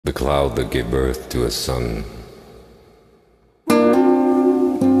the cloud that gave birth to a sun.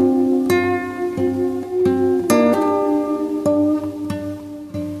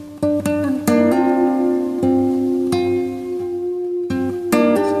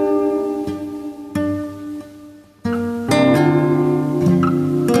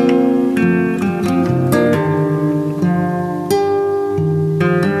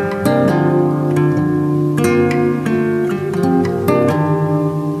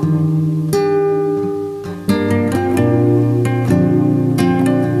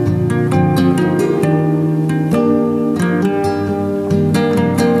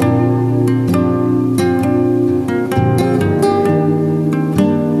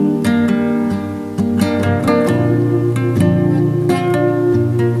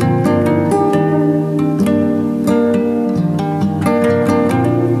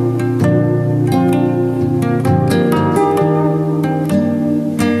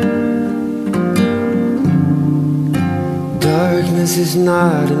 Darkness is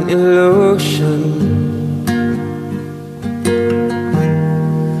not an illusion.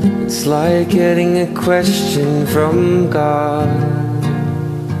 It's like getting a question from God,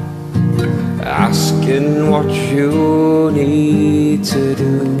 asking what you need to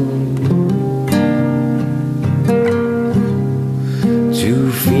do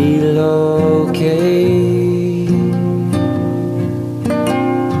to feel okay.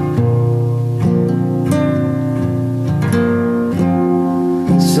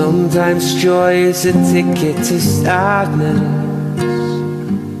 Sometimes joy is a ticket to sadness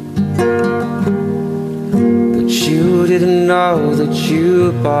that you didn't know that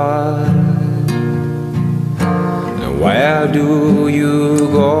you bought. And where do you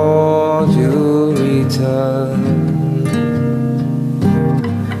go to return?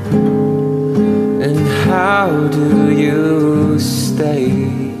 And how do you stay?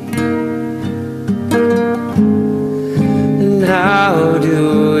 How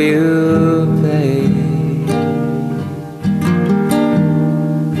do you play?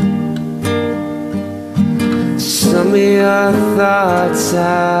 Some of your thoughts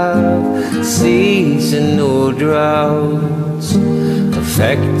have seasonal droughts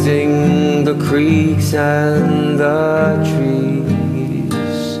affecting the creeks and the trees.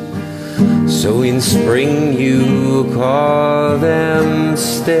 So in spring you call them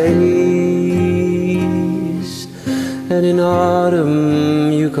stays, and in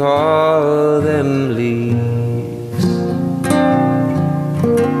autumn you call them leaves.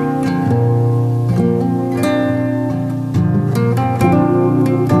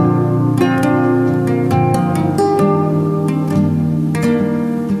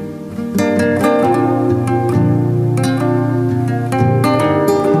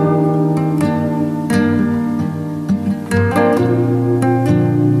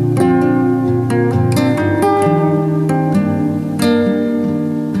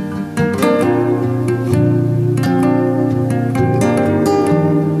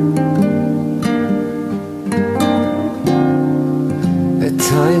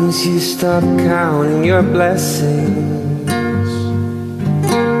 Times you stop counting your blessings.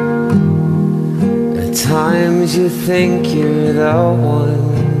 At times you think you're the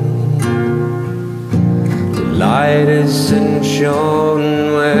one. The light isn't shown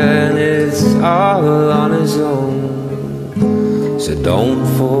when it's all on its own. So don't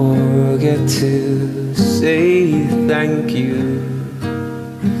forget to say thank you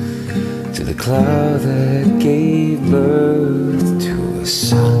to the cloud that gave birth to a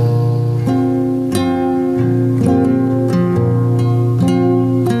sun.